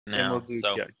Then we'll now. do,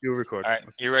 So, yeah, do a record. all right,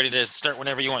 you're ready to start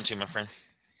whenever you want to, my friend.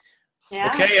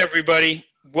 Yeah. Okay, everybody,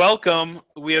 welcome.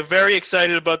 We are very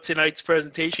excited about tonight's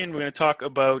presentation. We're going to talk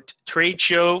about trade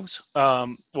shows,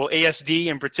 well, ASD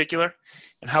in particular,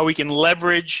 and how we can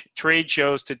leverage trade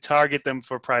shows to target them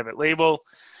for private label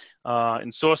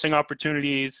and sourcing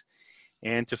opportunities,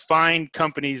 and to find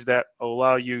companies that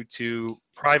allow you to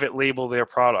private label their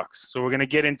products. So we're going to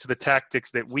get into the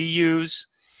tactics that we use,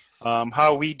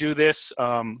 how we do this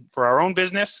for our own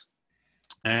business,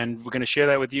 and we're going to share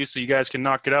that with you so you guys can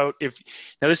knock it out.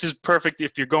 Now this is perfect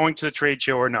if you're going to the trade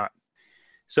show or not.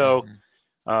 So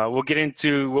we'll get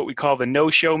into what we call the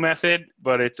no-show method,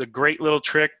 but it's a great little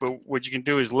trick. But what you can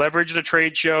do is leverage the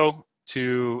trade show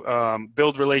to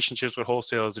build relationships with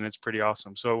wholesalers, and it's pretty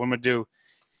awesome. So what I'm going to do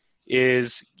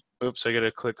is, oops, I got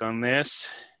to click on this.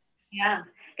 Yeah.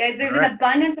 Guys, there's an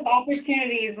abundance of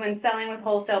opportunities when selling with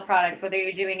wholesale products, whether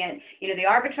you're doing it, the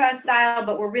arbitrage style,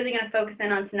 but we're really going to focus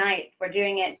in on tonight. We're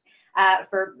doing it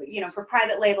for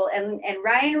private label. And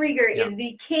Ryan Rieger is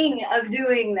the king of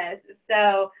doing this.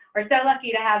 So we're so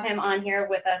lucky to have him on here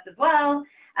with us as well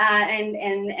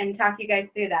and talk you guys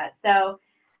through that. So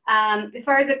as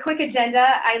far as a quick agenda,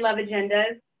 I love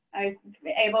agendas.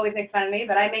 Abe always makes fun of me,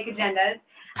 but I make agendas.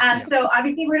 So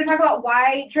obviously we're going to talk about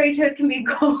why trade shows can be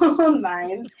gold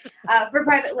mines for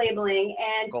private labeling,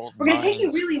 and we're going to take you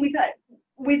really,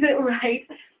 we said right.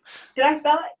 Did I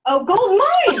spell it? Oh, gold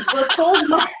mines. Well, gold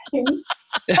mines.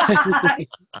 You guys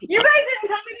didn't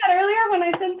tell me that earlier when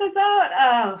I sent this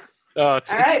out. Oh, all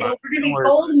right. Well, we're going to be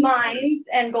gold mines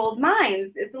and gold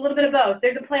mines. It's a little bit of both.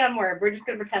 There's a play on word. We're just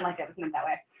going to pretend like it was meant that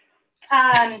way.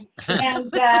 So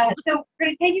we're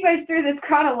going to take you guys through this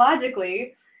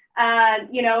chronologically.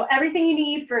 Everything you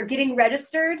need for getting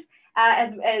registered,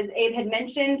 as Abe had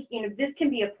mentioned, this can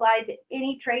be applied to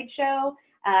any trade show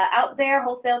out there,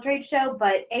 wholesale trade show,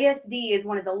 but ASD is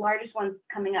one of the largest ones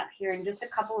coming up here in just a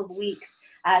couple of weeks.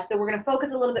 So we're going to focus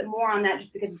a little bit more on that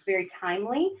just because it's very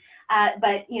timely.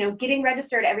 But getting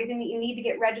registered, everything that you need to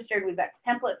get registered, we've got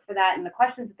templates for that and the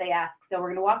questions that they ask. So we're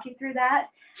going to walk you through that.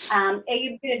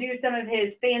 Abe's going to do some of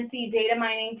his fancy data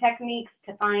mining techniques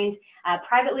to find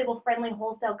private label friendly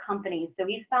wholesale companies. So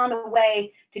he's found a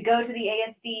way to go to the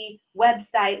ASD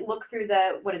website, look through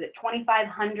the,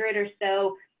 2,500 or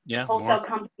so wholesale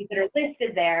companies that are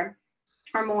listed there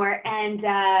or more, and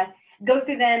go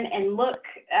through them and look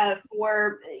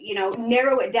for,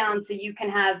 narrow it down so you can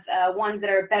have ones that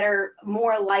are better,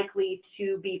 more likely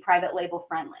to be private label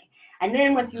friendly. And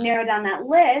then once you narrow down that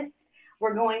list,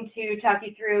 we're going to talk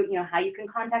you through, how you can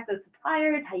contact those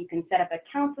suppliers, how you can set up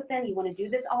accounts with them. You want to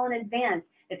do this all in advance.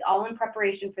 It's all in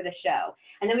preparation for the show.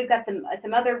 And then we've got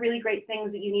some other really great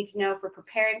things that you need to know for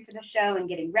preparing for the show and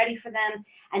getting ready for them.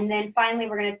 And then finally,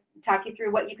 we're going to talk you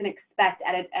through what you can expect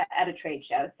at a trade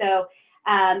show. So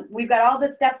we've got all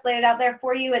the steps laid out there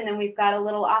for you, and then we've got a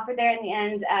little offer there in the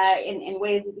end in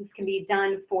ways that this can be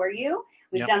done for you.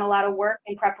 We've done a lot of work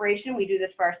in preparation. We do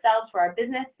this for ourselves, for our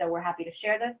business, so we're happy to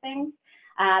share those things.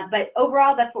 But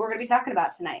overall, that's what we're going to be talking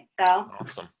about tonight. So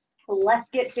awesome. Let's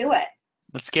get to it.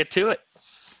 Let's get to it.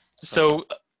 So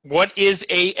what is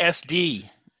ASD?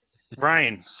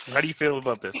 Ryan, how do you feel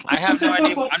about this? I have no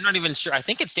idea. I'm not even sure. I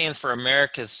think it stands for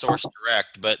America's Source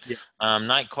Direct, but I'm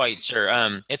not quite sure.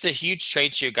 It's a huge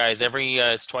trade show, guys.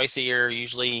 It's twice a year,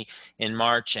 usually in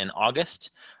March and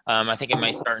August. I think it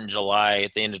might start in July,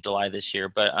 at the end of July this year,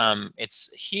 but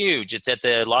it's huge. It's at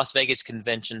the Las Vegas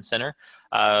Convention Center.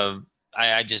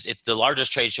 It's the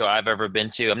largest trade show I've ever been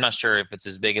to. I'm not sure if it's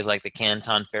as big as like the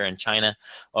Canton Fair in China,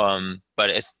 but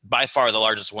it's by far the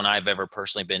largest one I've ever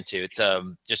personally been to. It's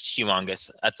just humongous.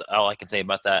 That's all I can say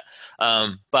about that.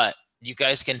 But you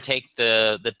guys can take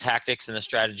the tactics and the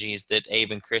strategies that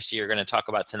Abe and Christi are going to talk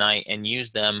about tonight and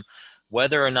use them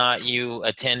whether or not you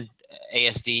attend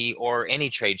ASD or any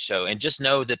trade show, and just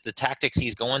know that the tactics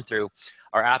he's going through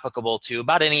are applicable to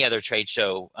about any other trade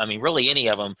show. I mean, really any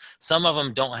of them. Some of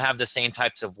them don't have the same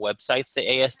types of websites that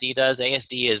ASD does.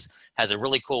 ASD has a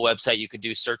really cool website. You could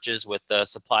do searches with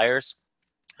suppliers.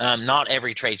 Not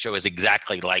every trade show is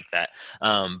exactly like that,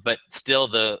 but still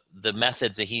the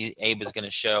methods that Abe is going to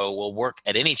show will work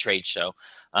at any trade show.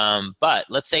 But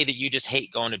let's say that you just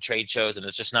hate going to trade shows and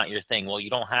it's just not your thing. Well, you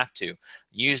don't have to.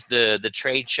 Use the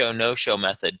trade show no-show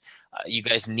method. You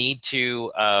guys need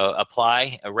to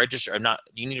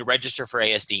you need to register for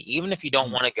ASD, even if you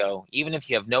don't want to go, even if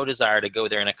you have no desire to go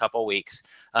there in a couple weeks.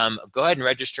 Go ahead and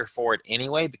register for it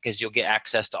anyway, because you'll get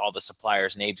access to all the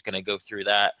suppliers, and Abe's going to go through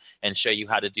that and show you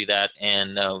how to do that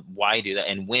and why do that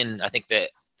and when. I think that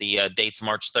The date's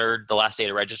March 3rd, the last day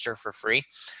to register for free.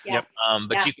 Yep.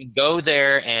 But you can go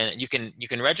there and you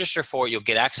can register for it. You'll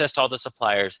get access to all the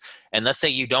suppliers. And let's say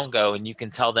you don't go, and you can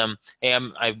tell them, hey,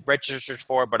 I registered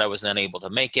for it, but I was unable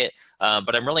to make it.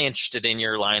 But I'm really interested in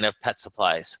your line of pet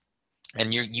supplies.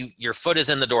 And your foot is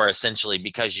in the door essentially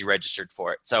because you registered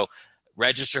for it. So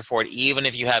register for it even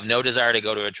if you have no desire to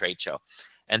go to a trade show.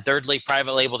 And thirdly,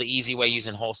 private label, the easy way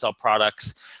using wholesale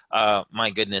products. My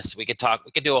goodness, we could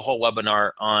do a whole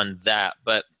webinar on that,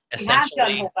 but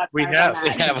essentially we have.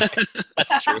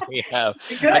 That's true. We have.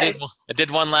 I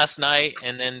did one last night,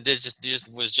 and then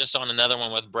was just on another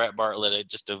one with Brett Bartlett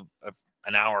just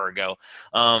an hour ago.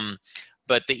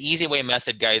 But the easy way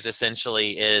method, guys,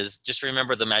 essentially is just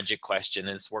remember the magic question.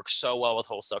 And this works so well with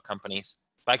wholesale companies.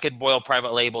 If I could boil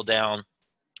private label down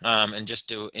and just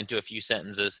do into a few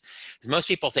sentences, because most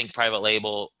people think private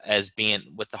label as being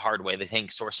with the hard way. They think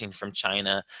sourcing from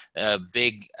China,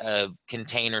 big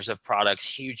containers of products,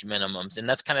 huge minimums. And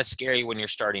that's kind of scary when you're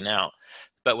starting out.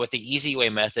 But with the easy way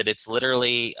method, it's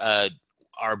literally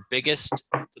our biggest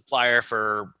supplier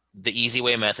for the easy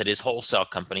way method is wholesale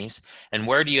companies. And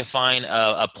where do you find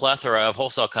a plethora of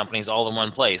wholesale companies all in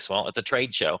one place? Well, it's a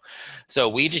trade show. So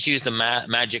we just use the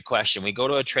magic question. We go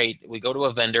to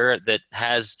a vendor that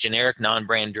has generic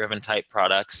non-brand driven type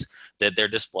products that they're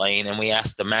displaying, and we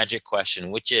ask the magic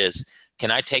question, which is,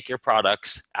 can I take your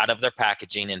products out of their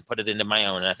packaging and put it into my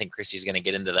own? And I think Christy's going to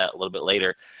get into that a little bit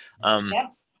later.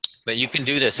 Yep. But you can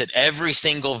do this at every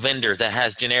single vendor that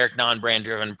has generic non-brand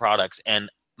driven products, and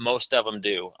most of them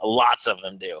do. Lots of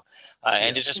them do.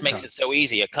 And it just makes it so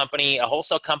easy. A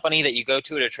wholesale company that you go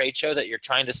to at a trade show that you're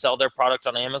trying to sell their product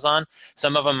on Amazon,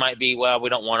 some of them might be, well, we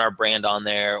don't want our brand on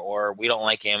there, or we don't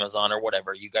like Amazon, or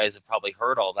whatever. You guys have probably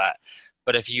heard all that.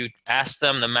 But if you ask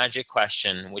them the magic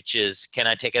question, which is, can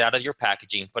I take it out of your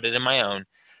packaging, put it in my own,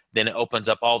 then it opens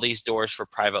up all these doors for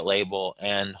private label,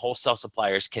 and wholesale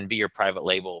suppliers can be your private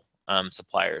label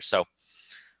suppliers. So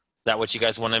is that what you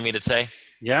guys wanted me to say?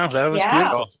 Yeah, that was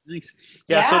beautiful. Thanks.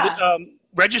 Yeah. So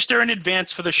register in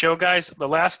advance for the show, guys. The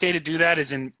last day to do that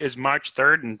is March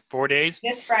 3rd in 4 days.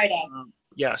 This Friday.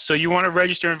 Yeah. So you want to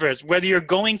register in advance, whether you're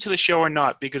going to the show or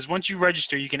not, because once you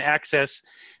register, you can access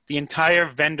the entire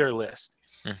vendor list,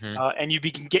 and you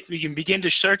can begin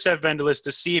to search that vendor list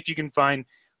to see if you can find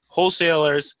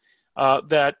wholesalers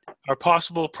that are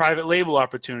possible private label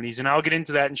opportunities. And I'll get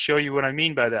into that and show you what I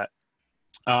mean by that.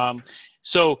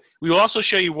 So we will also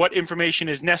show you what information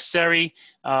is necessary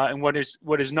and what is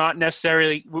not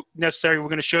necessary. We're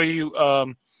going to show you.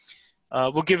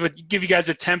 We'll give you guys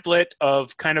a template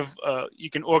of kind of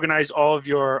you can organize all of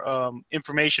your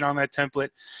information on that template.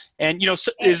 And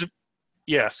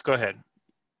yes, go ahead.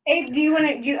 Hey, do you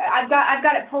want to? I've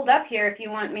got it pulled up here. If you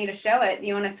want me to show it, do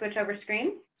you want to switch over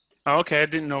screen? Oh, okay, I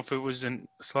didn't know if it was in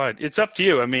a slide. It's up to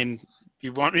you. I mean, if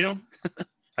you want me to,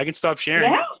 I can stop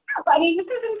sharing. Yeah. I mean, this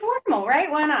is informal,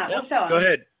 right? Why not? We'll show them. Go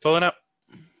ahead. Pull it up.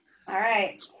 All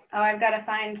right. Oh, I've got to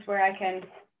find where I can't.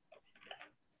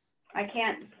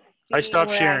 I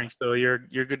stopped sharing, so you're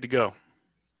good to go.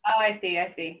 Oh, I see.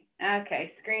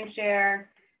 Okay, screen share,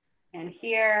 and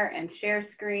here, and share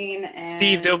screen, and.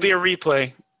 Steve, there'll be a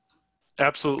replay.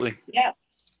 Absolutely. Yep.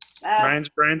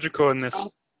 Brian's recording this.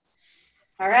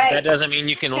 All right. That doesn't mean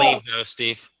you can leave, though,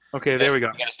 Steve. Okay, there we go.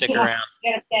 You gotta stick around.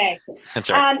 You gotta stay. That's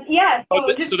right. Yeah.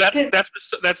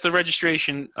 So that's the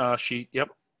registration sheet. Yep.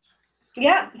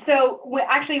 Yeah. So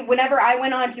actually, whenever I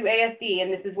went on to ASD,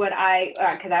 and this is what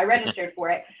because I registered for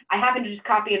it, I happened to just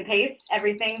copy and paste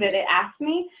everything that it asked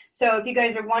me. So if you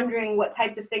guys are wondering what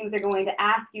types of things they're going to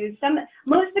ask you,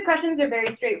 most of the questions are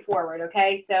very straightforward.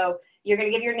 Okay. So you're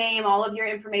going to give your name, all of your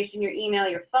information, your email,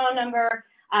 your phone number.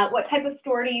 What type of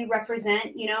store do you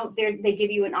represent? You know, they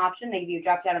give you an option. They give you a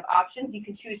drop down of options. You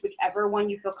can choose whichever one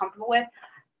you feel comfortable with.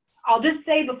 I'll just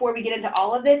say before we get into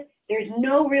all of this, there's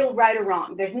no real right or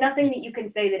wrong. There's nothing that you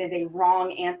can say that is a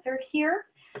wrong answer here.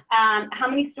 How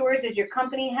many stores does your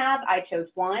company have? I chose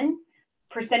 1.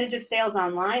 Percentage of sales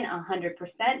online, 100%.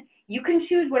 You can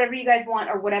choose whatever you guys want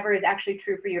or whatever is actually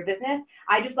true for your business.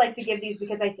 I just like to give these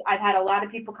because I've had a lot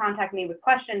of people contact me with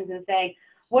questions and say,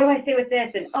 what do I say with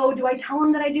this? And, oh, do I tell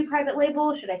them that I do private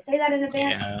label? Should I say that in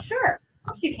advance? Yeah. Sure, of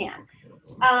course you can.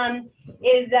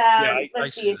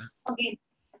 Let's see.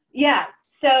 Yeah.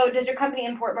 So does your company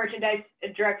import merchandise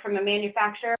direct from a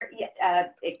manufacturer?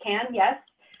 It can, yes.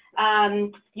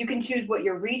 You can choose what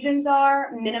your regions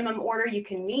are, minimum order you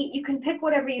can meet. You can pick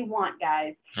whatever you want,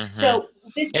 guys. So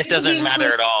this doesn't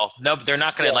matter at all. No, they're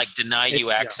not going to deny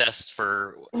you access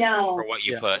for what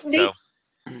you put. So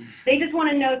they just want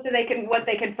to know so what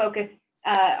they can focus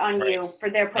on you for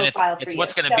their profile for it's you.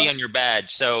 what's going to be on your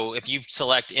badge. So if you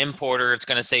select importer, it's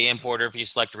going to say importer. If you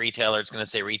select retailer, it's going to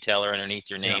say retailer underneath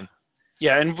your name.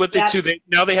 Yeah, and with it too,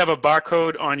 now they have a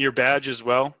barcode on your badge as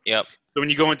well. Yep. So when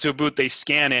you go into a booth, they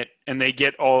scan it and they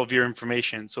get all of your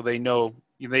information. So they know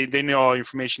all your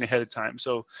information ahead of time.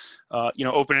 So,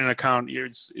 opening an account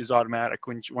is automatic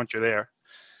once you're there.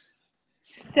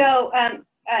 So,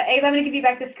 Abe, I'm going to give you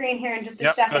back the screen here in just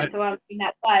a second. So I'm doing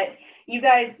that. But you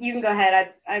guys, you can go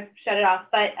ahead. I've shut it off.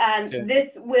 But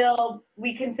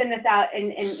we can send this out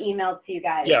in email to you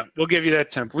guys. Yeah, we'll give you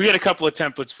that template. We got a couple of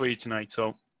templates for you tonight.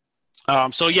 So,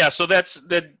 so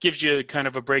that gives you kind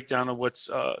of a breakdown of what's,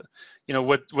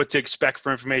 what to expect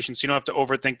for information. So you don't have to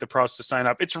overthink the process to sign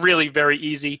up. It's really very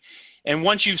easy. And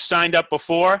once you've signed up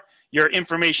before, your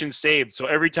information's saved. So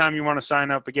every time you want to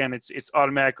sign up again, it's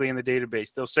automatically in the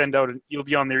database. They'll send out, you'll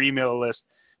be on their email list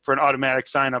for an automatic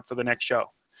sign up for the next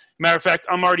show. Matter of fact,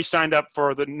 I'm already signed up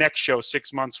for the next show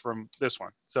 6 months from this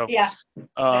one. So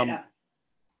I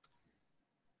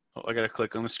got to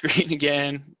click on the screen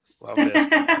again. Love this.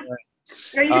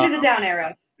 Or you can do the down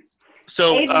arrow.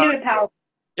 So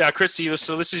yeah, Christi,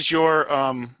 so this is your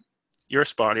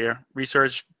spot here,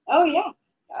 research. Oh yeah,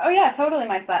 totally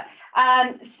my spot.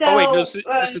 This is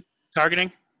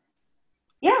targeting?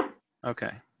 Yeah.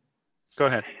 Okay. Go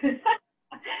ahead.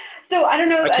 So I don't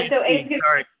know. Sorry, I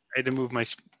had to move my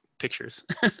pictures.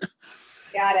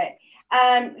 Got it.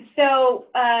 All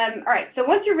right. So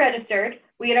once you're registered,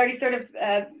 we had already sort of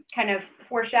kind of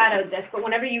foreshadowed this, but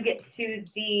whenever you get to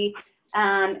the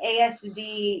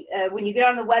ASD, when you get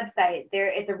on the website,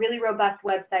 it's a really robust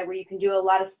website where you can do a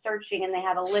lot of searching, and they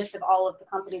have a list of all of the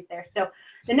companies there. So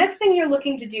the next thing you're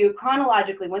looking to do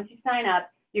chronologically, once you sign up,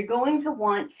 you're going to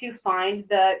want to find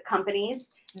the companies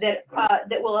that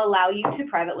will allow you to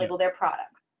private label their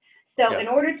products. So in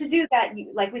order to do that,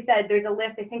 like we said, there's a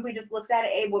list. I think we just looked at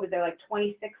it. Abe, what was there, like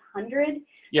 2,600?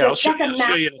 Yeah, I'll show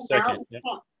you in a second.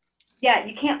 Yeah,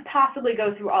 you can't possibly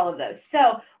go through all of those.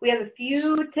 So we have a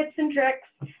few tips and tricks,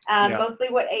 mostly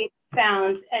what Abe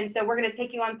found. And so we're going to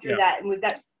take you on through that. And we've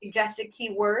got suggested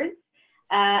keywords.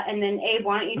 And then Abe,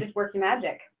 why don't you just work your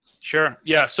magic? Sure.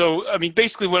 Yeah. So, I mean,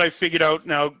 basically what I figured out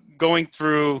now going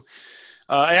through,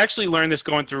 I actually learned this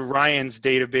going through Ryan's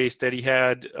database that he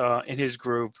had in his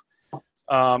group.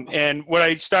 And what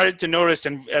I started to notice,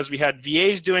 and as we had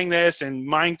VAs doing this and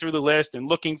mining through the list and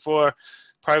looking for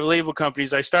private label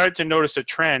companies, I started to notice a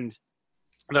trend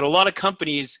that a lot of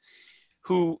companies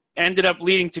who ended up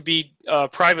leading to be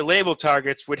private label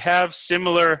targets would have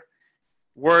similar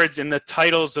words in the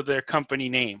titles of their company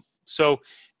name. So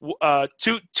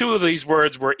two of these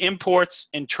words were imports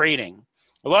and trading.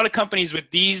 A lot of companies with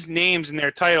these names in their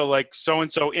title, like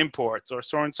so-and-so imports or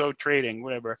so-and-so trading,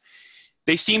 whatever,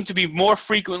 they seem to be more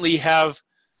frequently have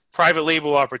private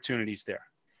label opportunities there.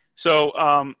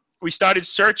 So we started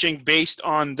searching based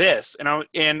on this, and I'm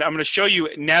going to show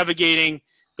you navigating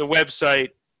the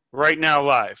website right now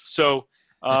live. So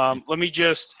let me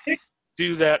just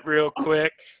do that real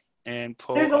quick and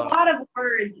pull. There's a lot of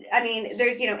words. I mean,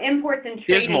 there's imports and trading,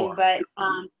 there's more. But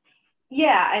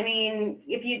yeah, I mean,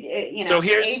 if you So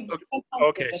here's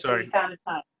okay. Sorry.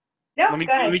 No, let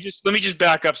me just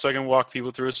back up so I can walk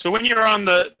people through. So when you're on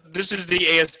this is the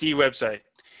ASD website.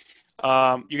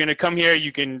 You're going to come here.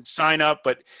 You can sign up,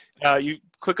 but you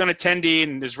click on attendee,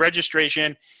 and there's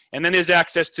registration, and then there's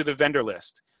access to the vendor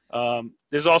list.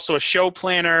 There's also a show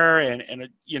planner and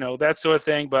that sort of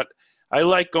thing. But I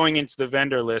like going into the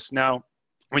vendor list. Now,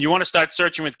 when you want to start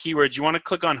searching with keywords, you want to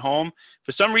click on home.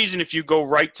 For some reason, if you go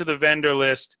right to the vendor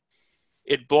list,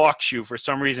 it blocks you for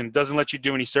some reason. It doesn't let you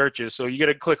do any searches. So you got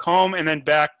to click home and then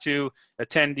back to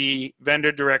attendee,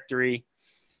 vendor directory,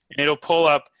 and it'll pull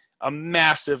up a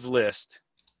massive list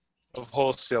of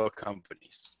wholesale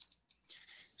companies.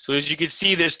 So as you can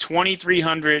see, there's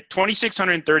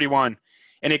 2,631,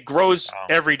 and it grows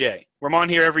every day. We're on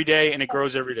here every day, and it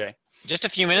grows every day. Just a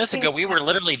few minutes ago, we were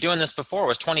literally doing this before. It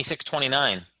was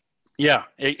 2629. Yeah,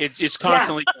 it's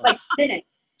constantly growing.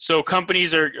 So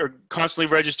companies are constantly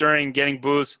registering, getting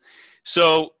booths.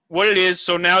 So what it is,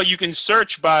 so now you can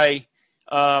search by,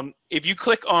 if you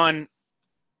click on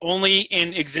only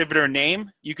in exhibitor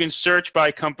name, you can search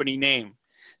by company name.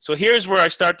 So here's where I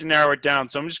start to narrow it down.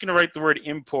 So I'm just going to write the word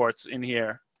imports in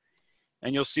here,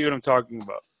 and you'll see what I'm talking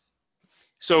about.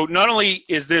 So not only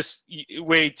is this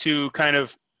way to kind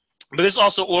of, but this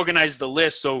also organizes the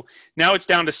list. So now it's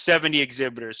down to 70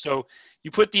 exhibitors. So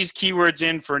you put these keywords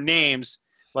in for names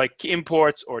like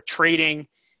imports or trading,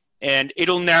 and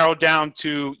it'll narrow down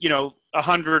to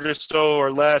 100 or so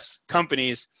or less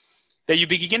companies that you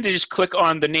begin to just click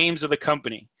on the names of the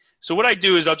company. So what I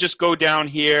do is I'll just go down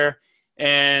here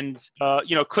and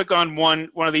click on one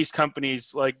of these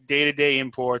companies like Day-to-Day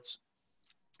Imports.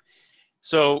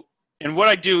 So, and what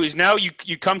I do is now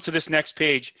you come to this next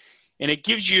page, and it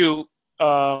gives you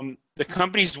the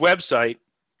company's website.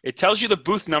 It tells you the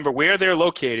booth number, where they're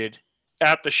located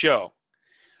at the show.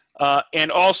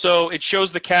 And also, it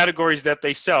shows the categories that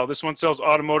they sell. This one sells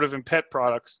automotive and pet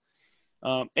products.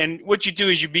 And what you do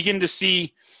is you begin to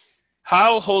see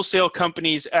how wholesale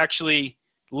companies actually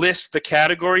list the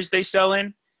categories they sell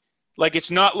in. Like,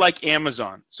 it's not like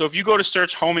Amazon. So if you go to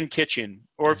search home and kitchen,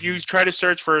 or if you try to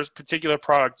search for a particular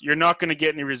product, you're not going to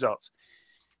get any results.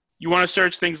 You want to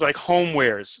search things like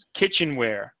homewares,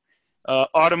 kitchenware,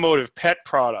 automotive, pet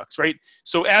products, right?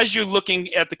 So as you're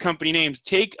looking at the company names,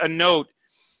 take a note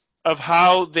of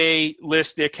how they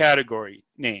list their category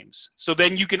names. So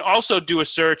then you can also do a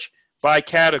search by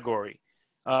category,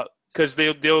 because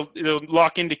they'll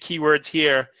lock into keywords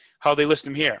here, how they list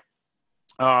them here.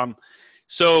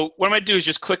 So what I'm going to do is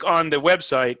just click on the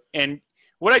website, and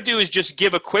what I do is just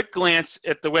give a quick glance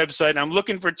at the website, and I'm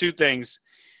looking for two things.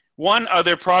 One, are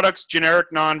their products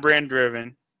generic, non-brand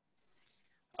driven?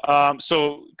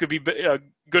 So it could be a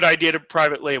good idea to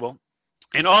private label.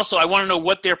 And also, I want to know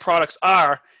what their products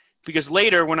are, because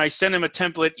later when I send them a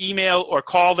template email or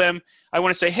call them, I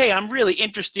want to say, hey, I'm really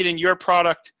interested in your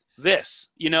product, this.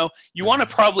 You want to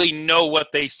probably know what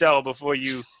they sell before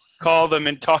you call them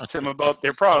and talk to them about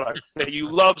their products that you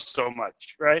love so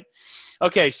much, right?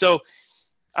 Okay, so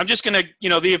I'm just going to,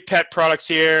 they have pet products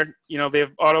here. They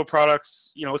have auto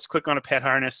products. Let's click on a pet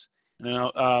harness.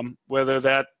 Whether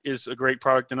that is a great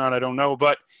product or not, I don't know.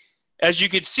 But as you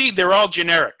can see, they're all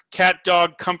generic. Cat,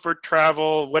 dog, comfort,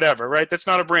 travel, whatever, right? That's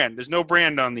not a brand. There's no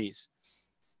brand on these.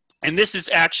 And this is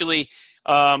actually,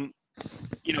 to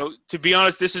be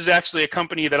honest, this is actually a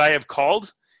company that I have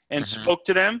called and spoke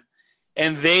to them,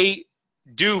 and they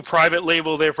do private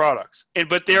label their products.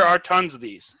 But there are tons of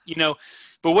these,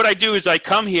 But what I do is I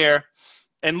come here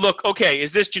and look, okay,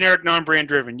 is this generic, non-brand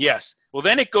driven? Yes. Well,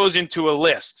 then it goes into a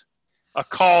list, a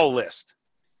call list,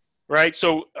 right?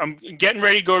 So I'm getting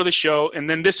ready to go to the show, and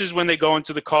then this is when they go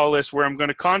into the call list where I'm going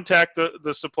to contact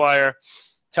the supplier,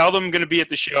 tell them I'm going to be at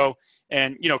the show.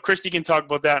 And, Christi can talk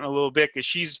about that in a little bit, because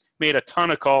she's made a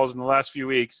ton of calls in the last few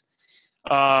weeks.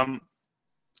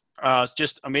 It's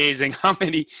just amazing how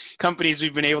many companies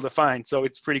we've been able to find. So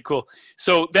it's pretty cool.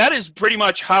 So that is pretty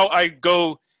much how I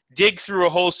go dig through a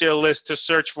wholesale list to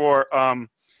search for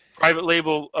private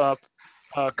label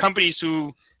companies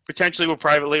who potentially will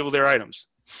private label their items.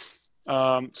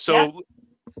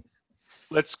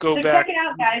 Let's go back. Check it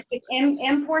out, guys. It's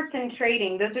imports and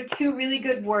trading. Those are two really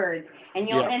good words. And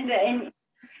you'll end up,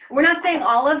 we're not saying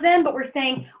all of them, but we're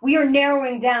saying we are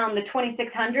narrowing down the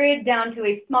 2,600 down to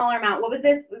a smaller amount. What was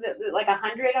this? Was it like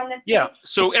 100 on this? Yeah.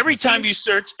 So every time you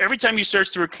search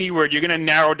through a keyword, you're going to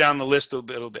narrow down the list a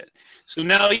little bit. So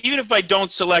now, even if I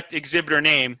don't select exhibitor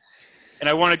name, and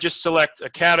I want to just select a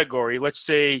category, let's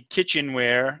say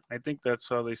kitchenware. I think that's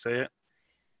how they say it.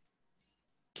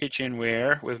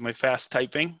 Kitchenware with my fast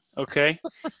typing. Okay.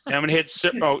 And I'm gonna hit.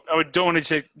 I don't want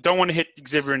to hit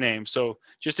exhibitor name. So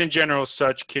just in general,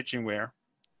 such kitchenware.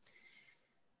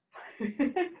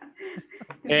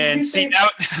 And see now,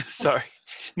 sorry.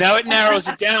 Now it narrows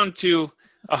it down to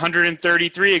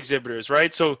 133 exhibitors,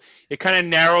 right? So it kind of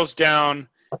narrows down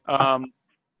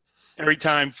every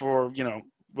time for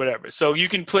whatever. So you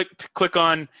can click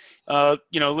on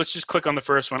let's just click on the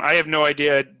first one. I have no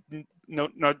idea.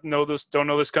 Don't know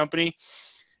this company,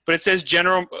 but it says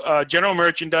general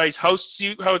merchandise, how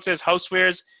it says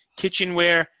housewares,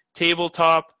 kitchenware,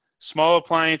 tabletop, small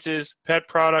appliances, pet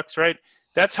products, right?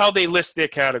 That's how they list their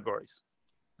categories.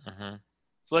 So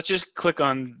let's just click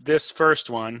on this first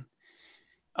one,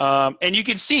 and you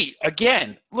can see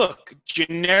again. Look,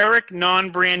 generic,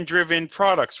 non-brand driven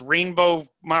products, rainbow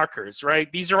markers, right?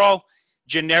 These are all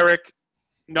generic,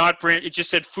 not brand. It just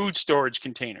said food storage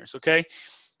containers. Okay.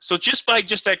 So just by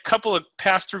that couple of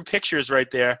pass-through pictures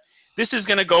right there, this is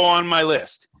going to go on my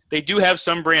list. They do have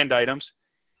some brand items,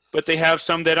 but they have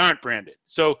some that aren't branded.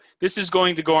 So this is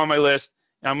going to go on my list,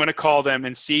 and I'm going to call them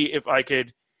and see if I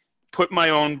could put my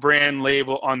own brand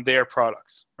label on their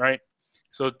products, right?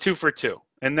 So 2 for 2.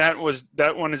 And that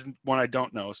one is one I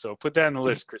don't know. So put that on the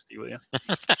list, Christi, will you?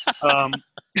 So,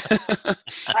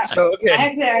 okay. I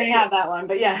actually already have that one,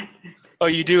 but yeah. Oh,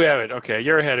 you do have it. Okay,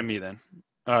 you're ahead of me then.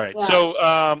 All right, yeah. So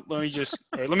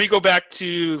let me go back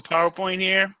to the PowerPoint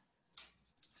here.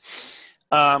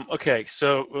 Okay,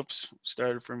 so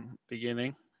started from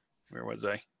beginning. Where was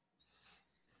I?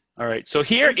 All right, so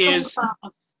here is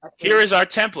our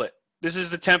template. This is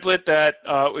the template that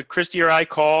Christi or I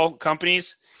call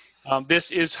companies. This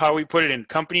is how we put it in: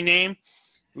 company name,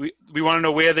 We want to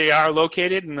know where they are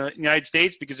located in the United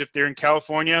States, because if they're in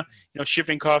California,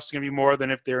 shipping costs are going to be more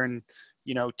than if they're in,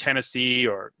 Tennessee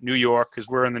or New York, because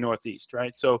we're in the Northeast,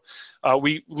 right? So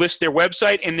we list their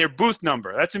website and their booth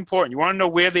number. That's important. You want to know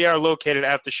where they are located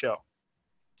at the show,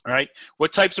 all right?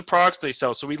 What types of products they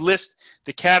sell. So we list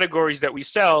the categories that we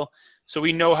sell, so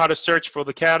we know how to search for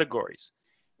the categories.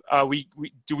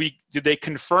 Did they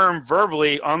confirm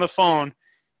verbally on the phone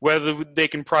whether they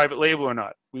can private label or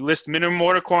not? We list minimum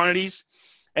order quantities,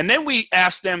 and then we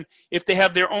ask them if they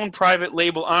have their own private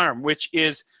label arm, which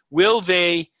is, will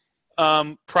they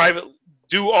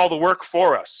do all the work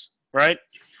for us, right?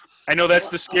 I know that's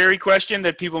the scary question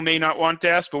that people may not want to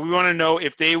ask, but we want to know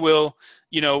if they will,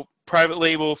 private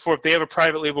label if they have a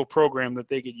private label program that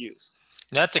they could use.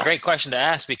 That's a great question to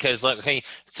ask, because look, hey,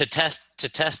 to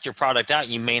test your product out,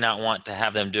 you may not want to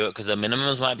have them do it because the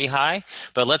minimums might be high.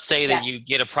 But let's say that you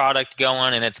get a product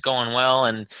going and it's going well,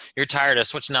 and you're tired of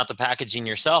switching out the packaging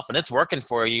yourself, and it's working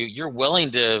for you. You're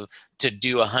willing to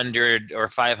do 100 or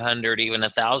 500, even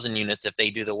 1,000 units if they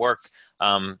do the work.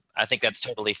 I think that's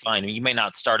totally fine. You may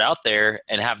not start out there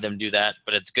and have them do that,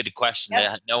 but it's a good question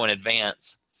to know in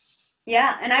advance.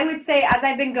 Yeah, and I would say, as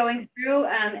I've been going through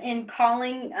in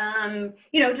calling,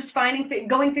 just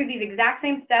going through these exact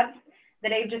same steps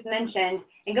that Abe just mentioned,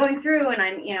 and going through, and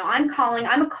I'm calling.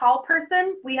 I'm a call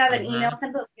person. We have an email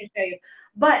template to show you,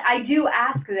 but I do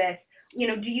ask this. Do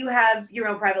you have your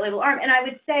own private label arm? And I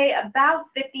would say about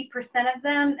 50% of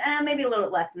them, maybe a little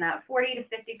bit less than that, 40 to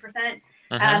 50%.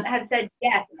 Have said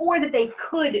yes, or that they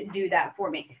could do that for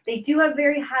me. They do have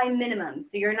very high minimums,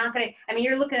 so you're not going to,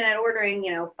 you're looking at ordering,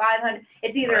 500,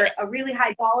 it's either a really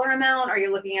high dollar amount, or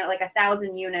you're looking at like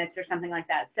 1,000 units or something like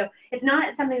that. So it's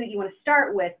not something that you want to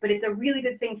start with, but it's a really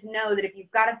good thing to know that if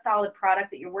you've got a solid product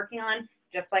that you're working on,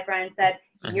 just like Ryan said,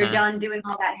 you're done doing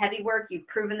all that heavy work, you've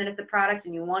proven that it's a product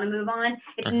and you want to move on,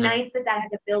 it's nice that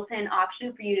has a built-in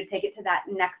option for you to take it to that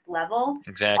next level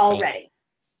already.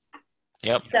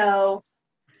 Yep. So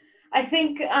I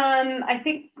think we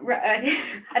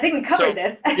covered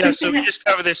this. Yeah, so we just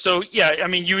covered this. So yeah,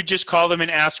 you would just call them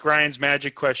and ask Ryan's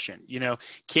magic question.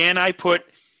 Can I put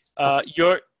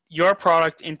your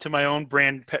product into my own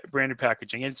branded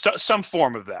packaging, and some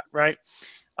form of that, right?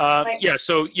 Yeah.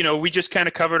 So we just kind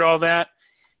of covered all that.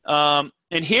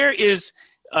 And here is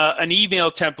an email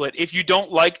template. If you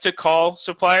don't like to call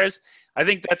suppliers, I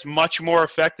think that's much more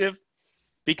effective,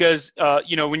 because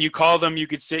when you call them, you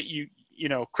could say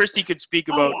Christi could speak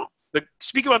about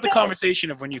the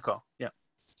conversation of when you call. Yeah.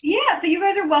 Yeah, so you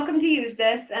guys are welcome to use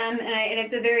this, and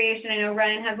it's a variation. I know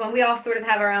Ryan has one. We all sort of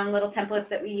have our own little templates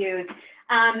that we use.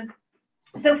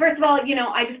 So first of all,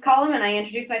 I just call them and I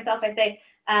introduce myself. I say,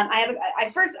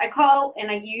 I call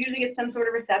and I usually get some sort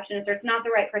of receptionist, or it's not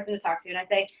the right person to talk to. And I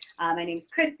say, my name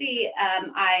is Christi.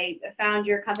 I found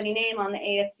your company name on the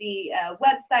ASD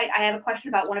website. I have a question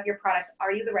about one of your products.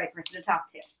 Are you the right person to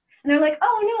talk to? And they're like,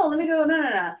 oh, no, let me go,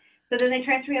 no. So then they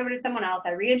transfer me over to someone else.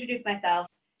 I reintroduce myself,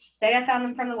 say I found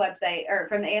them from the website, or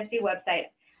from the ASD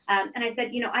website. And I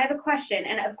said, I have a question.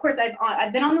 And of course,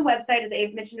 I've been on the website, as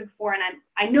Abe mentioned before, and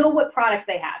I know what products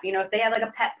they have. If they have like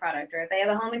a pet product, or if they have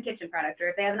a home and kitchen product, or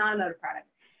if they have an automotive product.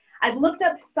 I've looked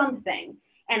up something,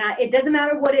 and it doesn't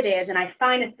matter what it is, and I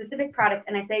find a specific product,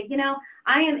 and I say,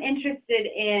 I am interested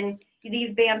in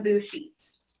these bamboo sheets.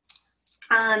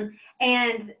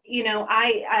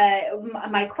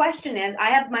 My question is, I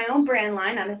have my own brand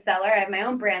line. I'm a seller. I have my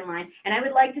own brand line, and I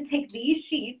would like to take these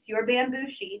sheets, your bamboo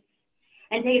sheets,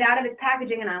 and take it out of its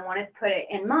packaging, and I want to put it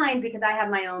in mine because I have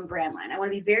my own brand line. I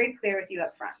want to be very clear with you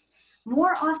up front.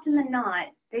 More often than not,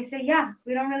 they say, yeah,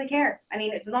 we don't really care.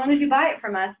 As long as you buy it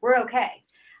from us, we're okay.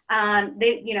 And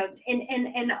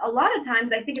a lot of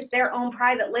times I think it's their own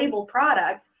private label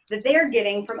product that they're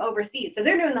getting from overseas. So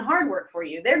they're doing the hard work for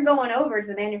you. They're going over to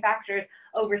the manufacturers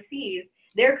overseas.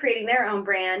 They're creating their own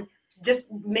brand,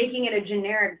 just making it a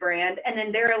generic brand, and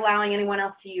then they're allowing anyone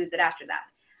else to use it after that.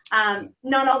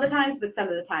 Not all the times, but some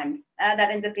of the times that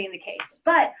ends up being the case.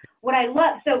 But what I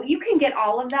love, so you can get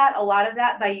all of that, a lot of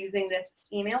that, by using this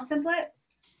email template.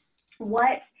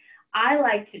 What I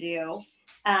like to do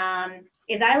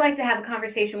is I like to have a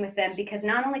conversation with them, because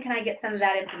not only can I get some of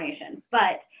that information,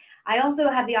 but I also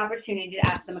have the opportunity to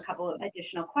ask them a couple of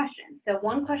additional questions. So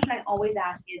one question I always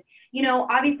ask is,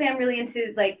 obviously I'm really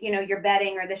into your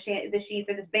bedding, or the sheets,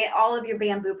 or all of your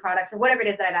bamboo products, or whatever it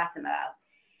is that I've asked them about.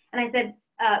 And I said,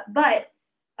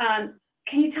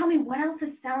 can you tell me what else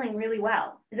is selling really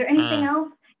well? Is there anything else?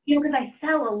 Because I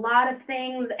sell a lot of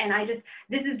things, and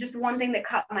this is just one thing that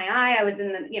caught my eye. I was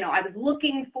I was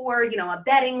looking for, a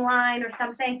bedding line or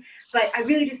something, but I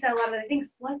really do sell a lot of other things.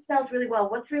 What sells really well?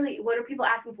 What are people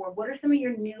asking for? What are some of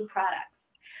your new products?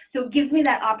 So it gives me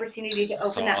that opportunity to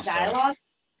open that awesome. dialogue.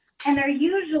 And they're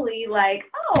usually like,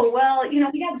 oh, well, we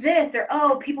got this, or,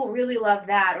 oh, people really love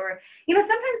that. Or,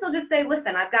 sometimes they'll just say,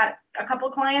 listen, I've got a couple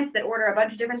of clients that order a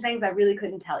bunch of different things I really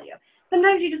couldn't tell you.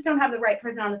 Sometimes you just don't have the right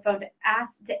person on the phone to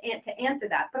answer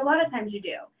that, but a lot of times you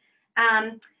do.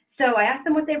 So I ask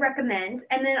them what they recommend,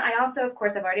 and then I also, of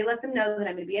course, I've already let them know that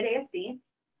I'm going to be at ASD.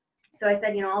 So I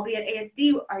said, I'll be at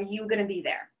ASD. Are you going to be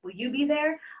there? Will you be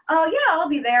there? Oh, yeah, I'll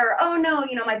be there. Or, oh, no,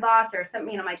 my boss or some,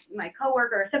 my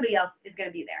coworker or somebody else is going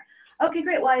to be there. Okay,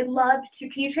 great. Well, I'd love to.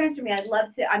 Can you transfer me? I'd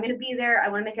love to. I'm going to be there. I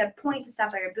want to make a point to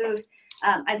stop by your booth.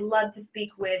 I'd love to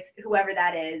speak with whoever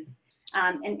that is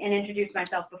and introduce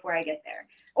myself before I get there,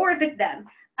 or if it's them.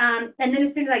 And then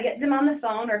as soon as I get them on the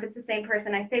phone, or if it's the same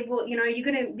person, I say, well, are you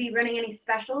going to be running any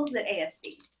specials at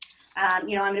ASD? I'm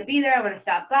going to be there. I'm going to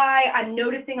stop by. I'm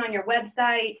noticing on your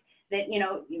website that,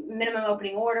 minimum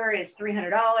opening order is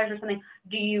 $300 or something.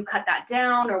 Do you cut that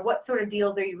down, or what sort of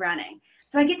deals are you running?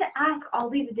 So I get to ask all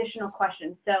these additional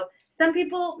questions. So some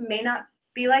people may not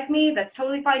be like me. That's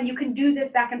totally fine. You can do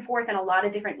this back and forth in a lot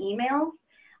of different emails.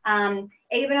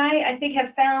 Abe and I think,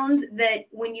 have found that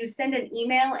when you send an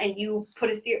email and you put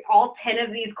all 10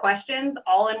 of these questions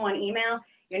all in one email,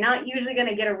 you're not usually going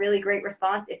to get a really great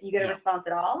response, if you get a response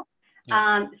at all.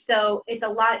 So it's a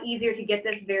lot easier to get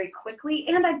this very quickly,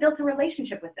 and I built a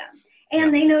relationship with them,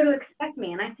 and they know to expect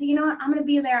me. And I say, you know what, I'm going to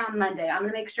be there on Monday. I'm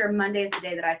going to make sure Monday is the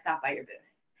day that I stop by your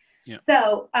booth.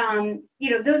 So,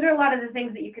 those are a lot of the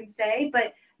things that you can say,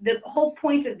 but the whole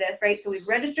point of this, right? So we've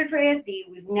registered for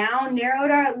ASD. We've now narrowed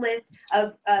our list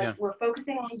of, we're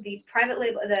focusing on the private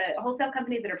label, the wholesale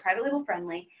companies that are private label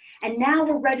friendly, and now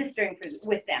we're registering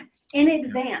with them in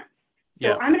advance.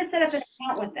 So I'm going to set up an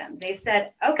account with them. They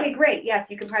said, okay, great. Yes,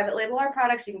 you can private label our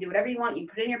products. You can do whatever you want. You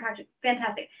can put it in your package.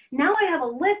 Fantastic. Now I have a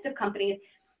list of companies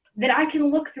that I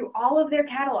can look through all of their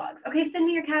catalogs. Okay, send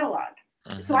me your catalog.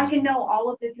 So I can know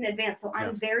all of this in advance. So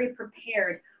I'm very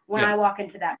prepared when I walk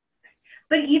into that.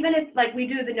 But even if, like we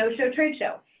do the no-show trade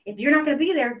show, if you're not going to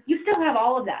be there, you still have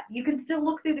all of that. You can still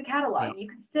look through the catalog. You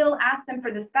can still ask them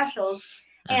for the specials,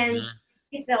 and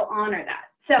they'll honor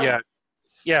that. So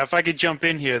if I could jump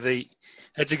in here,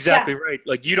 that's exactly right.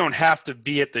 Like, you don't have to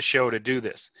be at the show to do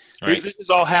this. Right. This is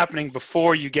all happening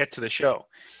before you get to the show.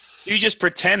 So you just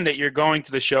pretend that you're going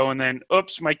to the show, and then,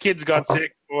 oops, my kids got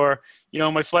sick, or,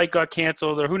 my flight got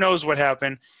canceled, or who knows what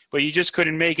happened, but you just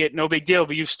couldn't make it. No big deal.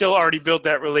 But you've still already built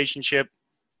that relationship.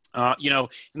 And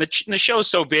the show's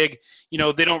so big,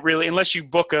 they don't really, unless you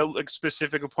book a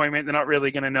specific appointment, they're not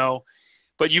really going to know.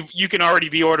 But you can already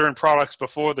be ordering products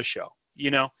before the show,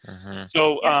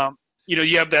 So,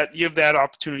 you have that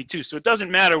opportunity too. So it doesn't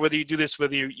matter whether you do this,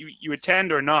 whether you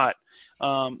attend or not.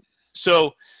 That's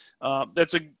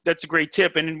a great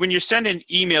tip. And when you're sending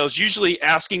emails, usually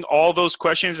asking all those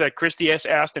questions that Christi has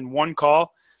asked in one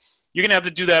call, you're gonna have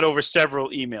to do that over several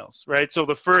emails, right? So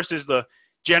the first is the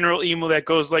general email that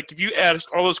goes, like, if you ask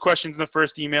all those questions in the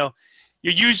first email,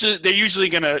 they're usually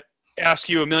gonna ask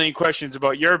you a million questions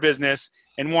about your business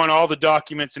and want all the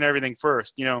documents and everything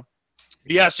first.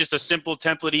 If you ask just a simple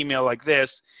template email like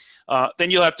this,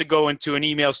 then you'll have to go into an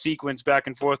email sequence back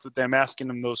and forth with them, asking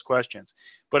them those questions.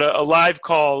 But a live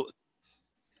call,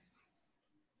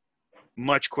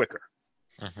 much quicker.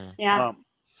 Abe,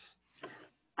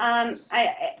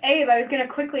 I was going to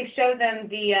quickly show them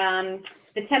the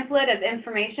template of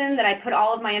information that I put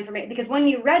all of my information, because when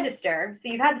you register, so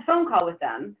you've had the phone call with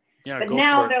them, but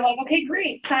now they're like, okay,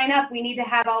 great, sign up. We need to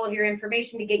have all of your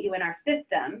information to get you in our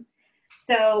system.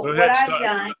 So what I've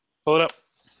done. Pull it up.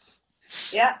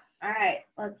 Yeah. All right.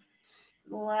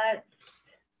 Let's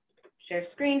share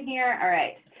screen here. All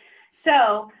right.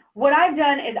 So what I've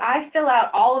done is I fill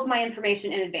out all of my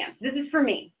information in advance. This is for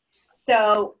me.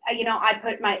 So, I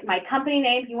put my company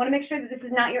name. You want to make sure that this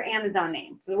is not your Amazon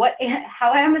name.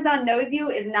 How Amazon knows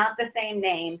you is not the same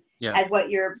name as what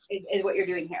you're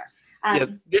doing here.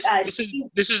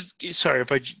 This is sorry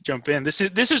if I jump in. This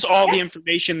is all the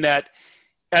information that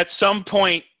at some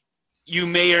point you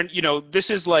may, or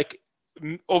this is like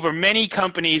over many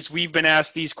companies we've been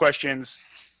asked these questions.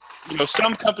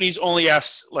 Some companies only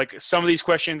ask like some of these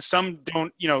questions, some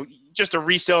don't. Just a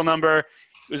resale number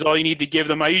is all you need to give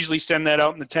them. I usually send that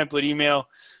out in the template email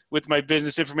with my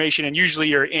business information, and usually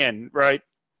you're in, right?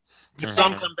 But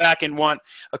some come back and want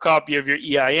a copy of your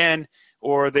EIN,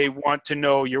 or they want to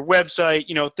know your website,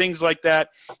 things like that.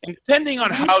 And depending on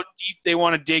how deep they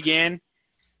want to dig in,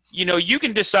 you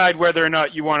can decide whether or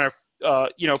not you want to,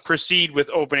 proceed with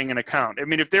opening an account. I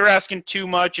mean, if they're asking too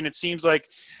much and it seems like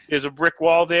there's a brick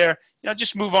wall there,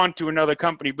 just move on to another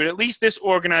company. But at least this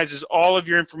organizes all of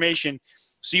your information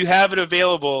so you have it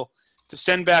available to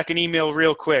send back an email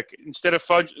real quick. Instead of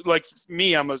like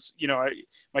me,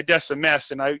 my desk's a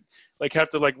mess, and I like have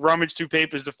to like rummage through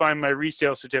papers to find my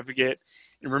resale certificate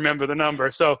and remember the number.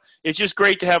 So it's just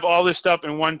great to have all this stuff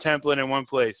in one template in one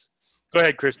place. Go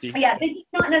ahead, Christy. Yeah, this is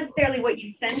not necessarily what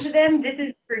you send to them. This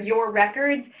is for your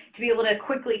records to be able to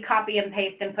quickly copy and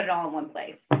paste and put it all in one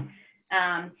place.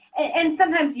 And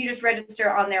sometimes you just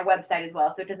register on their website as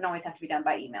well, so it doesn't always have to be done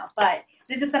by email. But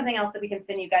this is something else that we can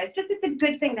send you guys. Just it's a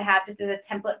good thing to have just as a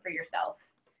template for yourself.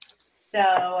 So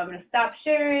I'm going to stop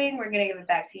sharing. We're going to give it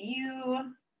back to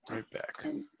you. Right back.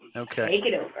 Okay. Take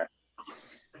it over.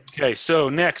 Okay, so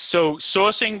next. So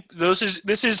sourcing,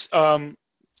 this is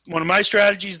one of my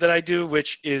strategies that I do,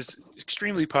 which is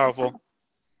extremely powerful,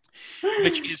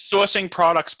 which is sourcing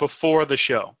products before the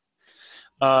show.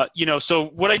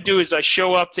 So what I do is I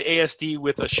show up to ASD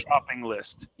with a shopping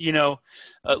list,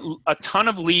 a ton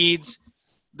of leads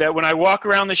that when I walk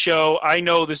around the show, I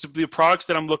know this is the products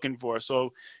that I'm looking for.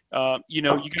 So, you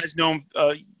guys know,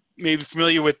 maybe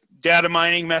familiar with data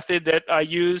mining method that I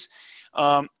use.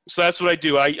 So that's what I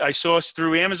do. I source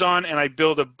through Amazon, and I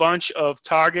build a bunch of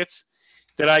targets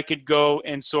that I could go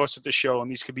and source at the show.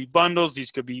 And these could be bundles,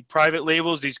 these could be private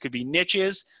labels, these could be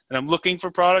niches that I'm looking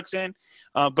for products in.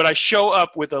 But I show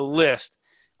up with a list,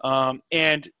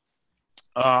 and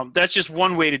that's just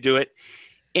one way to do it.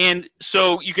 And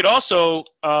so you could also,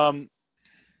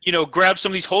 grab some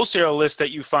of these wholesale lists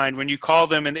that you find when you call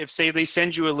them, and if, say, they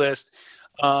send you a list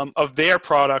of their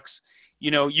products,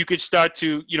 you could start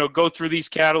to, go through these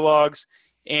catalogs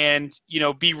and,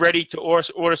 be ready to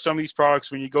order some of these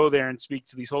products when you go there and speak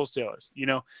to these wholesalers,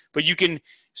 But you can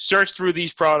search through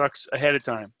these products ahead of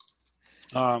time.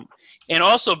 And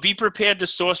also be prepared to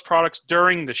source products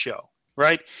during the show,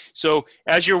 right? So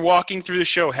as you're walking through the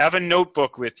show, have a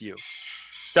notebook with you.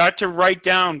 Start to write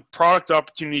down product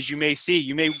opportunities you may see.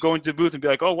 You may go into the booth and be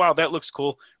like, oh, wow, that looks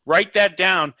cool. Write that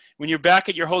down. When you're back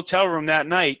at your hotel room that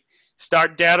night,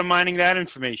 start data mining that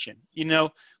information.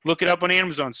 Look it up on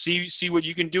Amazon. See what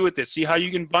you can do with it. See how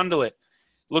you can bundle it.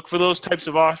 Look for those types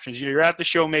of options. You're at the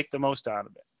show, make the most out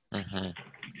of it. Mm-hmm.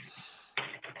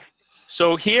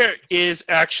 So here is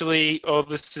actually,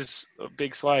 this is a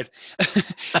big slide.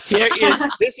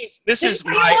 This is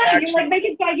my actual. You make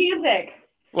it gigantic.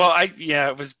 Well,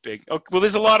 it was big. Okay, well,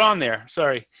 there's a lot on there.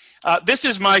 Sorry. This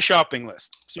is my shopping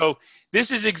list. So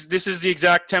this is the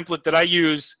exact template that I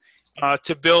use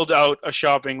to build out a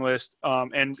shopping list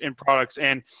and products.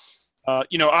 And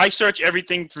I search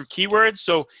everything through keywords.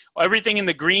 So everything in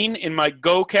the green in my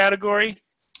Go category,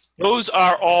 those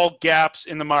are all gaps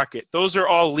in the market. Those are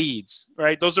all leads,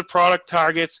 right? Those are product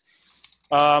targets.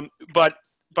 But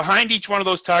behind each one of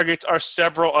those targets are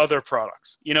several other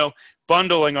products,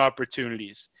 bundling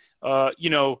opportunities,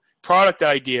 product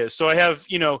ideas. So I have,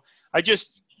 I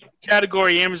just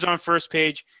category Amazon first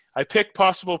page. I pick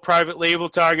possible private label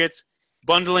targets,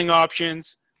 bundling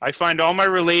options. I find all my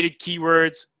related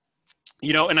keywords,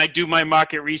 and I do my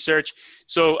market research.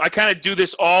 So I kind of do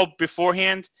this all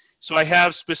beforehand. So I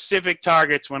have specific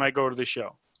targets when I go to the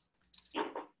show.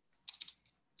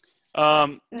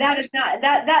 That is not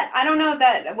that I don't know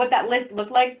what that list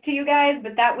looked like to you guys,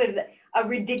 but that was a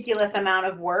ridiculous amount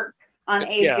of work on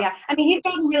ASD. Yeah. I mean, he's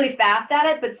gotten really fast at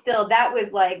it, but still, that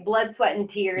was like blood, sweat, and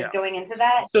tears going into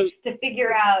that to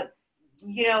figure out,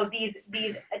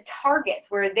 these targets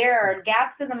where there are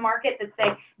gaps in the market that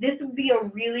say this would be a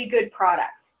really good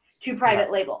product to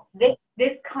private label.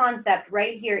 This concept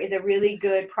right here is a really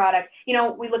good product.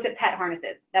 We looked at pet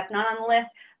harnesses. That's not on the list,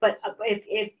 but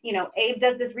if Abe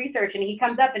does this research and he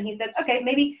comes up and he says, okay,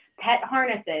 maybe pet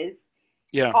harnesses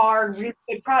are really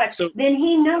good products, then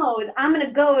he knows I'm going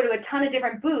to go to a ton of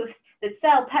different booths that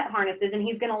sell pet harnesses, and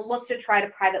he's going to look to try to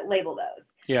private label those.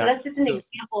 Yeah. So that's just an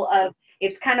example of,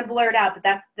 it's kind of blurred out, but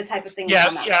that's the type of thing.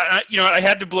 I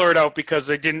had to blur it out because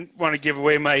I didn't want to give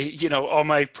away my, all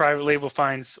my private label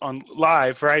finds on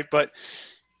live, right? But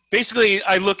basically,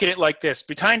 I look at it like this.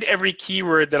 Behind every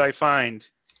keyword that I find,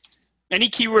 any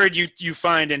keyword you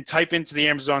find and type into the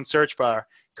Amazon search bar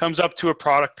comes up to a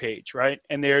product page, right?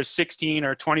 And there's 16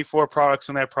 or 24 products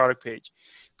on that product page.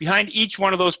 Behind each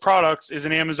one of those products is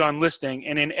an Amazon listing,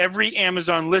 and in every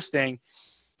Amazon listing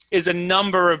is a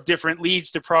number of different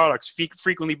leads to products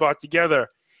frequently bought together.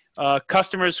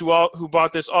 Customers who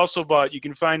bought this also bought. You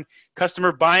can find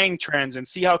customer buying trends and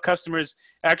see how customers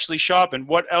actually shop and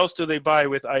what else do they buy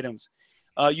with items.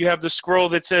 You have the scroll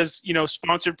that says,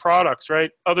 sponsored products,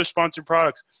 right? Other sponsored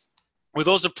products. Well,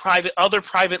 those are other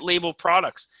private label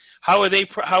products. How are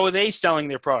they selling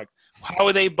their product? How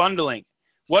are they bundling?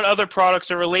 What other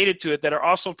products are related to it that are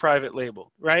also private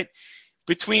label, right?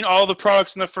 Between all the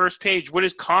products on the first page, what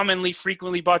is commonly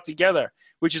frequently bought together?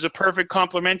 which is a perfect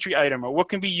complementary item, or what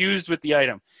can be used with the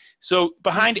item. So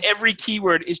behind every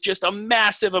keyword is just a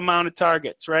massive amount of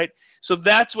targets, right? So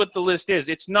that's what the list is.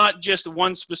 It's not just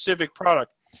one specific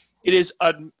product. It's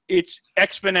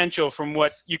exponential from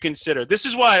what you consider. This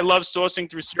is why I love sourcing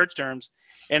through search terms,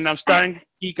 and I'm starting to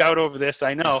geek out over this,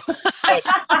 I know. But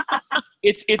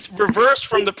it's reversed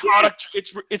from the product.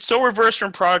 It's so reversed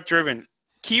from product driven.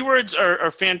 Keywords are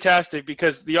fantastic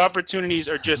because the opportunities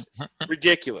are just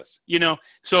ridiculous, you know?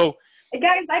 So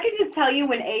guys, I could just tell you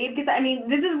when Abe gets, I mean,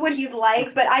 this is what he's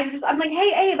like, but I'm like,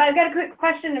 hey, Abe, I've got a quick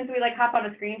question. And so we like hop on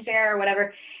a screen share or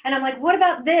whatever. And I'm like, what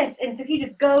about this? And so he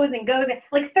just goes and goes. And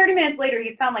like 30 minutes later,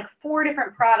 he's found like 4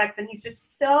 different products and he's just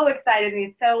so excited. And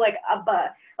he's so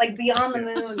like beyond the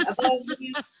moon, above the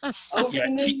moon, over the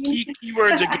moon.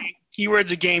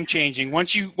 Keywords are game changing.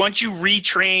 Once you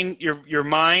retrain your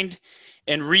mind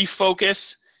and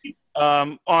refocus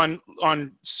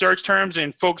on search terms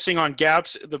and focusing on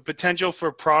gaps, the potential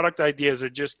for product ideas are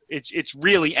just it's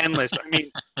really endless. I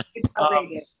mean,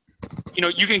 you know,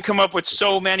 you can come up with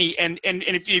so many, and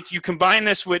if you combine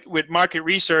this with market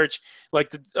research, like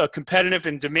the competitive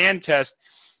and demand test,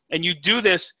 and you do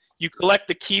this, you collect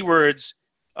the keywords,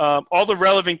 all the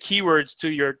relevant keywords to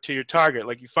your target.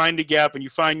 Like you find a gap and you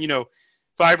find, you know,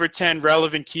 5 or 10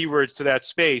 relevant keywords to that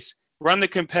space. Run the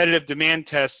competitive demand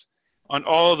tests on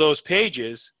all of those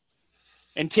pages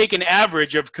and take an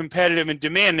average of competitive and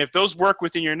demand. And if those work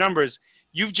within your numbers,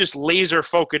 you've just laser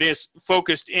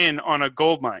focused in on a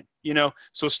gold mine, you know?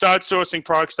 So start sourcing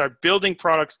products, start building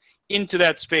products into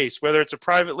that space, whether it's a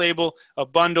private label, a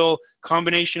bundle,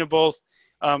 combination of both.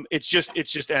 It's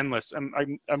just endless.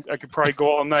 I could probably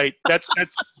go all night. That's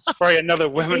probably another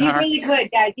webinar. He really could,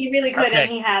 guys. He really could, Okay.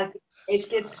 and he has. It's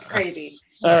crazy.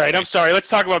 All right, I'm sorry. Let's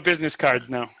talk about business cards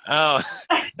now. Oh,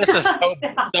 this is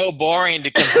so boring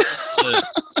to compare to.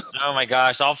 Oh my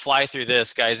gosh, I'll fly through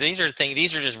this, guys. These are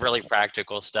just really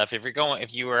practical stuff.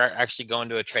 If you were actually going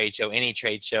to a trade show, any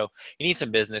trade show, you need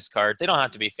some business cards. They don't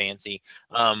have to be fancy.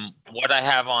 What I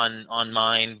have on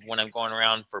mine when I'm going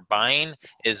around for buying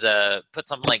is put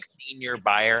something like senior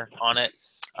buyer on it.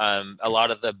 A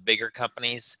lot of the bigger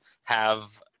companies have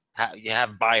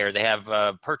buyer. They have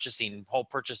whole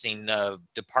purchasing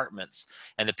departments,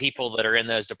 and the people that are in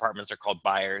those departments are called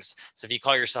buyers. So if you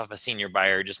call yourself a senior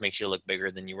buyer, it just makes you look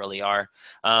bigger than you really are.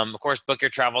 Of course, book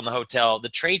your travel in the hotel. The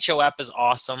trade show app is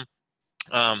awesome.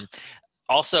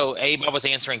 Also, Abe, I was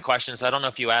answering questions. I don't know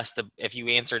if you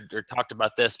answered or talked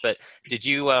about this, but did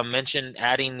you mention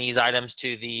adding these items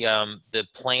to the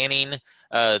planning,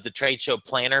 the trade show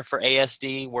planner for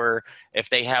ASD, where if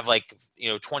they have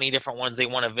 20 different ones they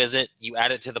want to visit, you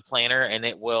add it to the planner and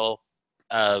it will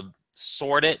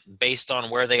sort it based on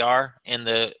where they are in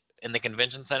the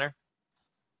convention center?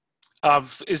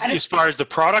 As far as the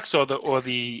products or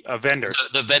the vendors?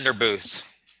 The vendor booths.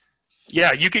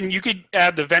 Yeah, you could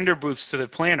add the vendor booths to the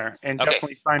planner and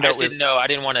definitely find out. I didn't know. I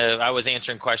didn't want to. I was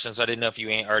answering questions, so I didn't know if you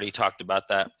already talked about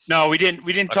that. No, we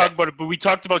didn't talk about it, but we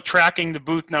talked about tracking the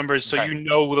booth numbers so you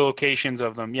know the locations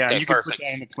of them. Yeah, you can put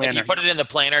that in the planner. If you put it in the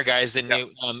planner, guys, then the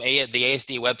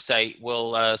ASD website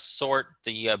will sort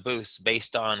the booths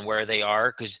based on where they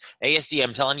are. Because ASD,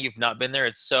 I'm telling you, you've not been there.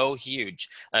 It's so huge.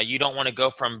 You don't want to go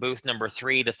from booth number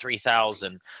 3 to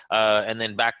 3,000, and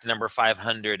then back to number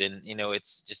 500, and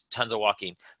it's just tons of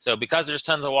walking. So because there's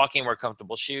tons of walking, wear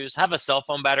comfortable shoes. Have a cell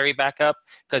phone battery backup,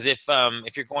 because if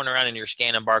you're going around and you're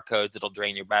scanning barcodes, it'll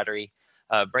drain your battery.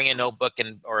 Bring a notebook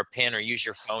or a pen, or use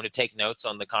your phone to take notes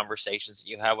on the conversations that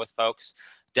you have with folks.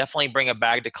 Definitely bring a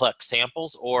bag to collect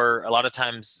samples, or a lot of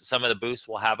times some of the booths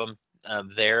will have them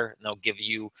there, and they'll give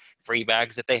you free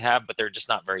bags that they have, but they're just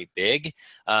not very big.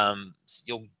 So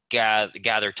you'll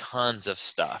gather tons of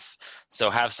stuff. So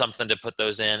have something to put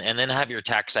those in, and then have your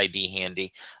tax ID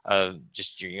handy,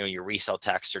 just your resale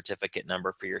tax certificate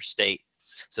number for your state.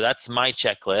 So that's my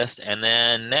checklist. And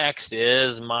then next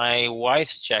is my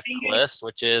wife's checklist,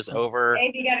 which is over.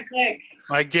 Maybe you gotta click.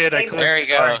 I did. I clicked. There you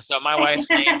go. So my wife's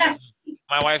name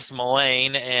is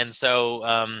Melaine, and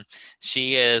so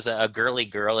she is a girly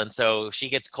girl, and so she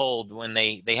gets cold when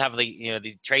they have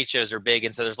the trade shows are big,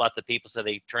 and so there's lots of people, so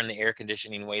they turn the air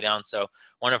conditioning way down. So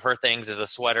one of her things is a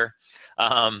sweater.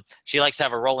 She likes to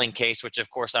have a rolling case, which of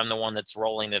course I'm the one that's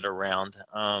rolling it around.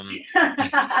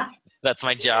 That's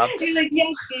my job. You're like,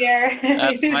 yes, dear.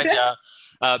 That's my job.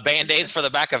 Band-aids for the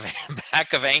back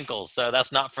of ankles, so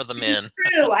that's not for the men. It's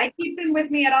true. I keep them with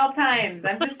me at all times.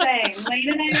 I'm just saying. Lane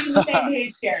and I are on the same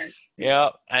page here. Yeah,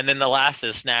 and then the last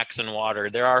is snacks and water.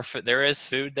 There is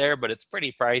food there, but it's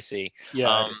pretty pricey.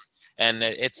 Yeah. And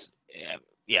it's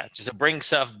just bring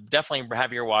stuff. Definitely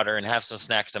have your water and have some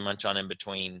snacks to munch on in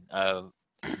between.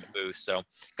 the booth. So,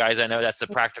 guys, I know that's the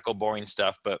practical, boring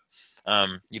stuff, but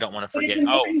you don't want to forget. it's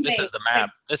Oh, important this things. is the map.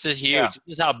 This is huge. Yeah.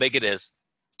 This is how big it is.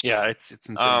 Yeah, it's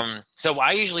insane. So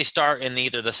I usually start in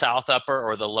either the south upper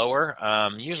or the lower.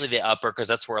 Usually the upper, because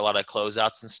that's where a lot of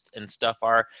closeouts and stuff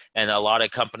are. And a lot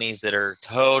of companies that are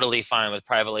totally fine with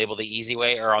private label the easy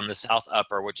way are on the south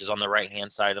upper, which is on the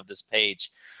right-hand side of this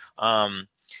page.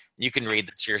 You can read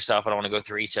this yourself. I don't want to go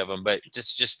through each of them, but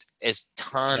just it's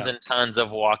tons and tons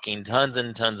of walking, tons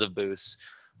and tons of booths.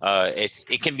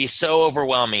 It can be so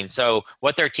overwhelming. So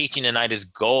what they're teaching tonight is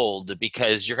gold,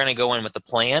 because you're going to go in with a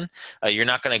plan. You're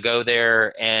not going to go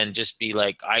there and just be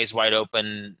like eyes wide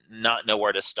open, not know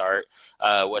where to start.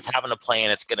 With having a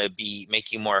plan, it's going to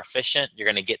make you more efficient. You're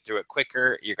going to get through it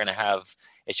quicker.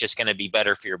 It's just going to be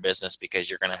better for your business,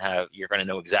 because you're going to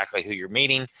know exactly who you're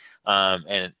meeting,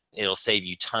 and it'll save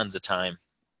you tons of time.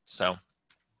 So.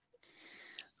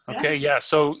 Okay, yeah.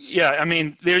 So, yeah, I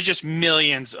mean, there's just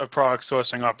millions of product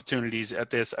sourcing opportunities at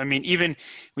this. I mean, even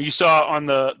when you saw on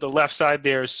the left side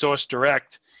there is Source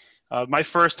Direct. My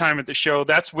first time at the show,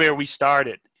 that's where we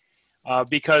started,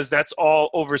 because that's all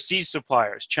overseas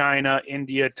suppliers, China,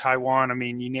 India, Taiwan, I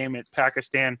mean, you name it,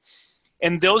 Pakistan.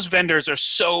 And those vendors are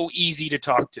so easy to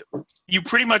talk to. You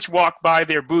pretty much walk by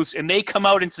their booths, and they come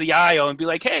out into the aisle and be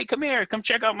like, hey, come here, come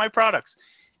check out my products.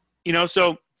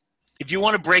 So if you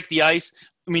want to break the ice,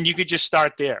 I mean, you could just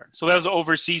start there. So that was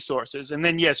overseas sources. And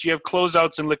then, yes, you have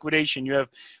closeouts and liquidation. You have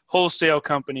wholesale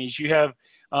companies. You have,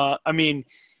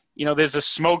 there's a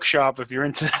smoke shop if you're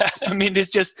into that. I mean, it's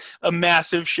just a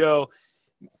massive show.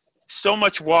 So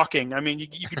much walking. I mean,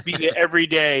 you could be there every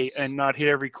day and not hit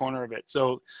every corner of it.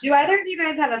 So, do either of you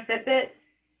guys have a Fitbit?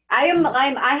 I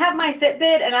have my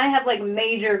Fitbit, and I have like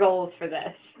major goals for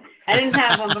this. I didn't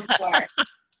have one before,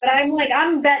 but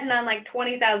I'm betting on like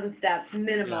 20,000 steps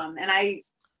minimum, and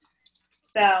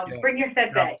bring your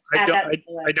Fitbit. No,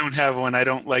 I don't have one. I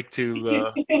don't like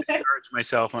to discourage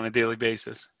myself on a daily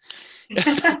basis.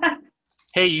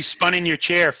 Hey, you spun in your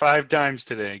chair 5 times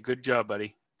today. Good job,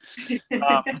 buddy.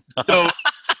 So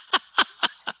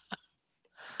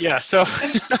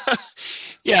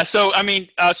I mean,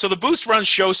 so the booth runs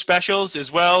show specials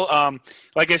as well.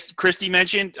 Like as Christy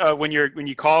mentioned, when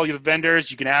you call your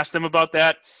vendors, you can ask them about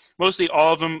that. Mostly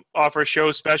all of them offer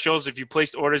show specials. If you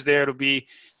placed orders there, it'll be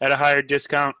at a higher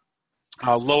discount,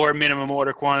 lower minimum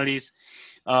order quantities.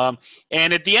 And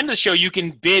at the end of the show, you can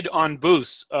bid on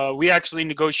booths. We actually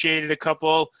negotiated a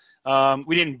couple.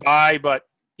 We didn't buy, but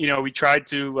we tried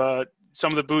to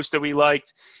some of the booths that we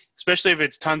liked, especially if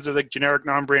it's tons of like generic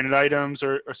non-branded items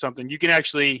or something. You can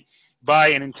actually buy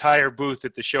an entire booth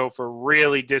at the show for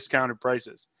really discounted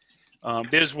prices.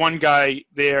 There's one guy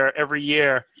there every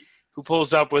year who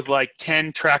pulls up with like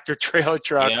 10 tractor trailer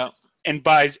trucks and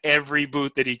buys every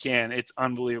booth that he can. It's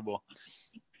unbelievable.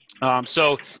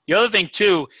 So the other thing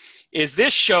too is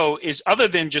this show is, other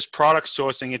than just product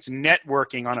sourcing, it's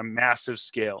networking on a massive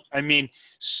scale. I mean,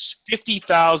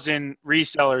 50,000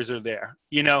 resellers are there.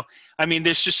 I mean,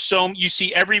 there's just you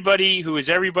see everybody who is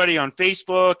everybody on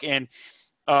Facebook, and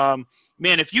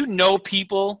man, if you know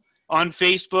people on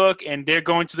Facebook and they're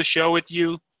going to the show with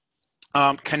you,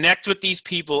 connect with these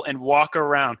people and walk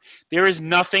around. There is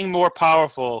nothing more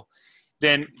powerful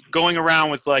than going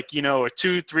around with a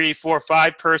 2, 3, 4,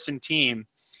 5 person team,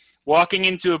 walking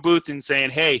into a booth and saying,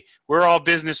 hey, we're all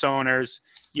business owners,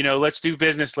 let's do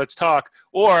business, let's talk.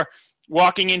 Or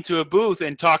walking into a booth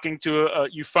and talking to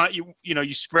you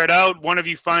spread out, one of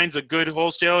you finds a good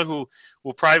wholesaler who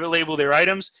will private label their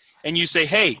items, and you say,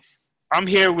 hey, I'm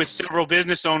here with several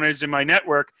business owners in my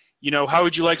network, how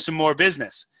would you like some more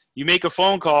business? You make a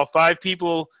phone call, 5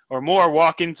 people or more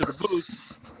walk into the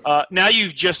booth. Now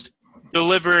you've just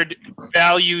delivered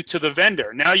value to the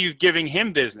vendor. Now you're giving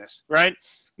him business, right?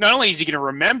 Not only is he going to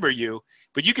remember you,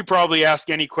 but you could probably ask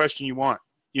any question you want,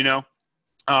 So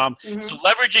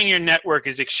leveraging your network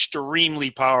is extremely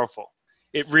powerful.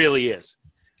 It really is.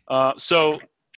 So